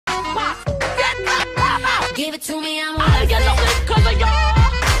Give it to me, I wanna get no sleep cause of y'all.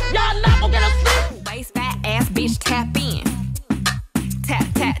 Y'all not gonna get a sleep. Waist fat ass bitch, tap in. Tap,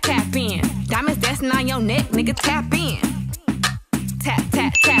 tap, tap in. Diamonds dancing on your neck, nigga, tap in. Tap,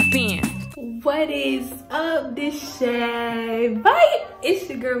 tap, tap in. What is up, this Shay? Bye! It's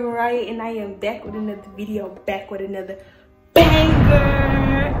your girl Mariah, and I am back with another video, back with another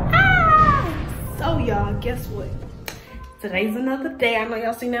banger. So y'all, guess what? Today's another day. I know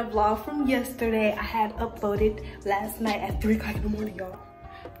y'all seen that vlog from yesterday. I had uploaded last night at 3 o'clock in the morning, y'all.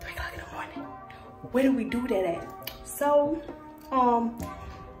 3 o'clock in the morning. Where do we do that at? So,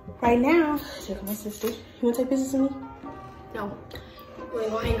 right now, check out my sister. You wanna take pictures of me? No. We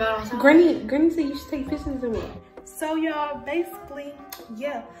ain't gonna hang out outside. Granny said you should take pictures of me. So y'all, basically,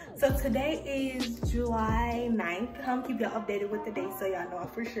 yeah. So today is July 9th. I'm gonna keep y'all updated with the date so y'all know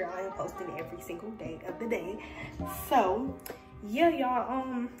for sure I am posting every single day of the day. So yeah,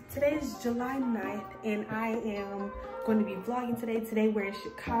 y'all, today is July 9th and I am going to be vlogging today. Today we're in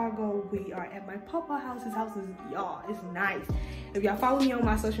Chicago. We are at my papa house. His house is, y'all, it's nice. If y'all follow me on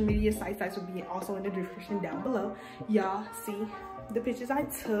my social media sites will be also in the description down below. Y'all see the pictures I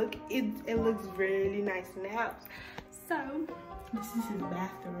took. It looks really nice in the house. So this is his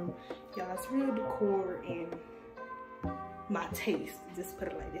bathroom. Y'all, it's real decor and my taste. Just put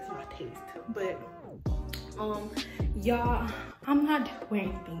it like this, my taste. But y'all, I'm not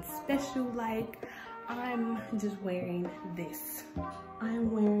wearing anything special. Like, I'm just wearing this.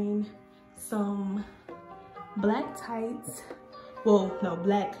 I'm wearing some black tights. Well, no,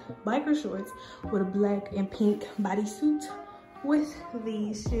 black biker shorts with a black and pink bodysuit with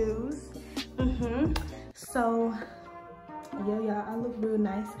these shoes. So yeah, y'all, I look real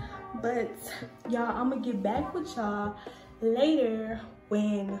nice. But y'all, I'm gonna get back with y'all later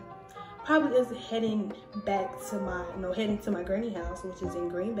when probably is heading back to my, heading to my granny house, which is in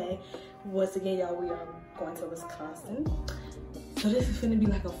Green Bay. Once again, y'all, we are going to Wisconsin. So this is gonna be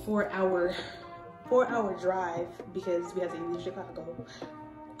like a 4-hour drive because we have to leave Chicago,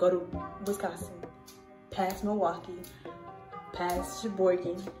 go to Wisconsin, past Milwaukee, past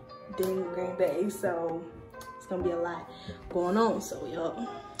Sheboygan, then Green Bay. So it's gonna be a lot going on. So y'all,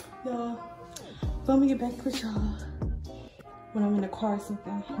 let me get back with y'all when I'm in the car or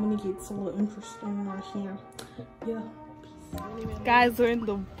something. I'm gonna get a little interesting right here. Yeah, peace. Guys, we're in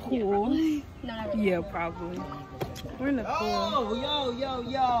the pool. Yeah, probably. We're in the pool. Oh,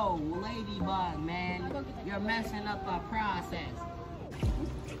 yo, ladybug, man. You're messing up our process.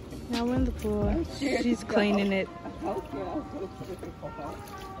 Now we're in the pool. She's cleaning it. Are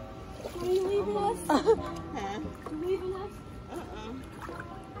you leaving us? Huh? You leaving us?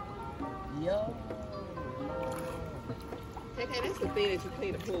 Yo. Okay, that's the thing that you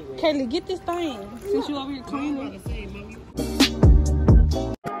clean the pool with. Kaylee, get this thing. Since you over here cleaning.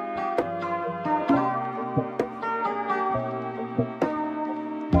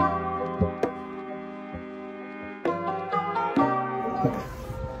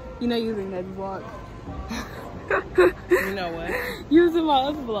 You know, using that vlog. You know what? Using my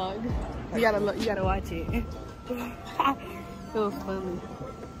other vlog. You gotta watch it. It was funny.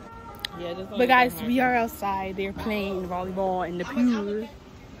 Yeah, but guys, we are outside. They're playing volleyball in the pool.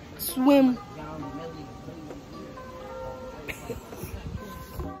 Swim.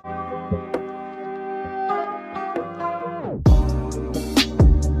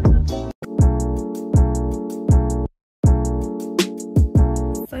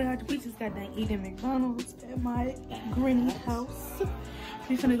 So y'all, we just got done eating McDonald's at my granny house.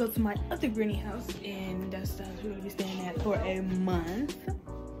 We're gonna go to my other granny house, and that's the house we're gonna be staying at for a month.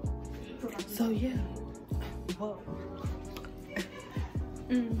 So yeah. Whoa.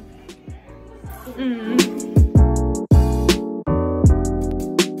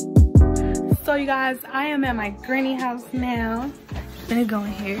 So you guys, I am at my granny house now. I'm gonna go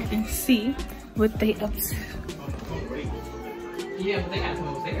in here and see what they up to. Yeah, but they got to come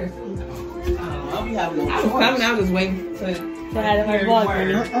upstairs too. I was coming, I was just waiting to have my vlog.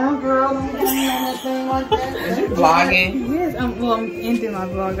 Girl, don't tell me anything like that. Is you vlogging? Yes, I'm ending my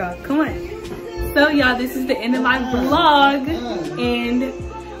vlog off. Come on. So y'all, this is the end of my vlog, and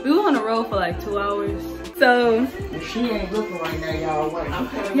we were on the road for like 2 hours. So she ain't looking right now, y'all.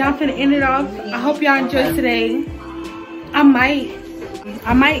 Y'all finna end it off. I hope y'all enjoyed today. I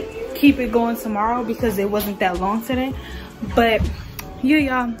might keep it going tomorrow because it wasn't that long today. But yeah,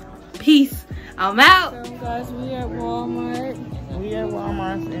 y'all, peace. I'm out. So guys, we at Walmart.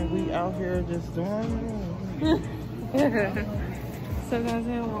 And we out here just doing So guys,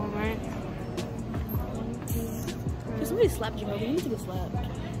 we're at Walmart. Somebody slapped you, bro. You need to get slapped.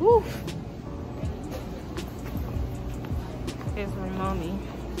 Woo. It's my mommy.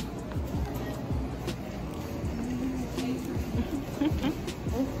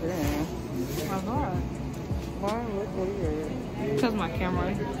 camera.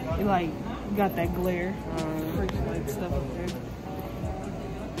 It like got that glare. Freaky like stuff up there.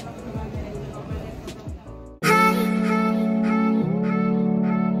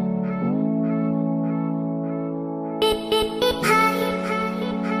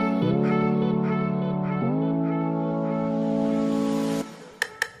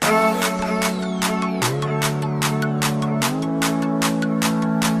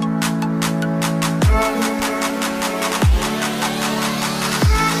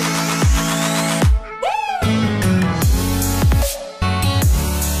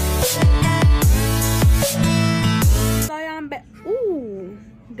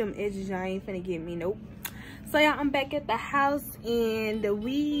 Them edges y'all ain't finna get me, nope. So y'all, I'm back at the house and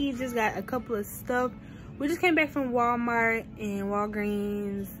we just got a couple of stuff. We just came back from Walmart and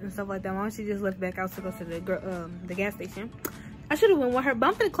Walgreens and stuff like that. Mom, she just left back out to go to the gas station. I should have went with her, but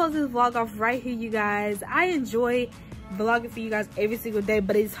I'm gonna close this vlog off right here, you guys. I enjoy vlogging for you guys every single day,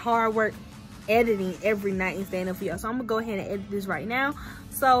 but it's hard work editing every night and staying up for y'all. So I'm gonna go ahead and edit this right now.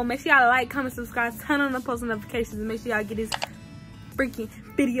 So make sure y'all like, comment, subscribe, turn on the post notifications, and make sure y'all get this freaking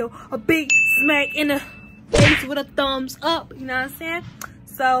video a big smack in the face with a thumbs up. You know what I'm saying?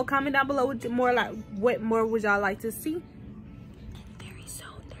 So comment down below with more, like what more would y'all like to see. And very soon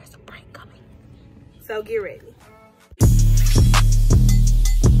there's a prank coming, so get ready.